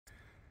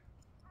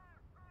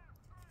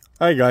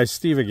Hi guys,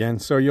 Steve again.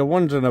 So you're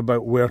wondering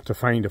about where to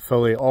find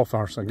affiliate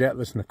offers. I get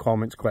this in the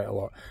comments quite a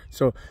lot.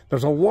 So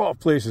there's a lot of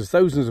places,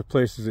 thousands of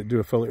places that do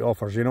affiliate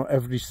offers. You know,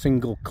 every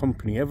single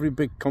company, every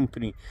big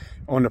company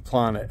on the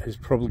planet has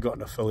probably got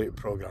an affiliate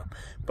program.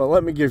 But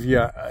let me give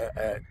you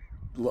a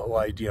little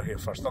idea here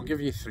first. I'll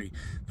give you three.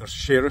 There's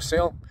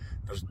ShareASale,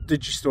 there's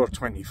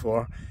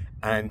Digistore24,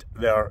 and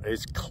there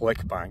is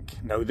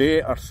ClickBank. Now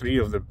they are three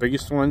of the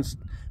biggest ones,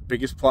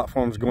 biggest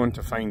platforms going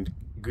to find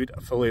good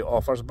affiliate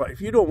offers. But if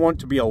you don't want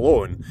to be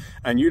alone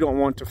and you don't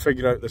want to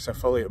figure out this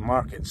affiliate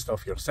market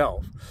stuff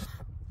yourself,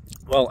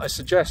 well, I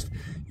suggest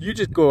you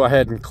just go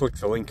ahead and click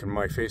the link in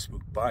my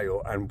Facebook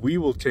bio and we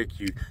will take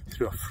you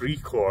through a free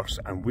course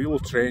and we will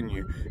train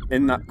you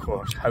in that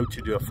course how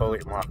to do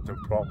affiliate marketing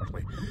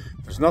properly.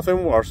 There's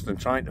nothing worse than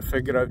trying to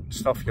figure out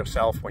stuff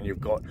yourself when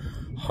you've got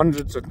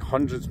hundreds and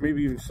hundreds,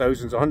 maybe even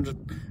thousands,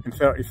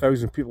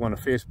 130,000 people on a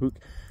Facebook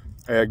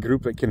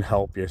group that can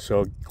help you.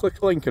 So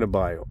click the link in the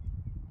bio.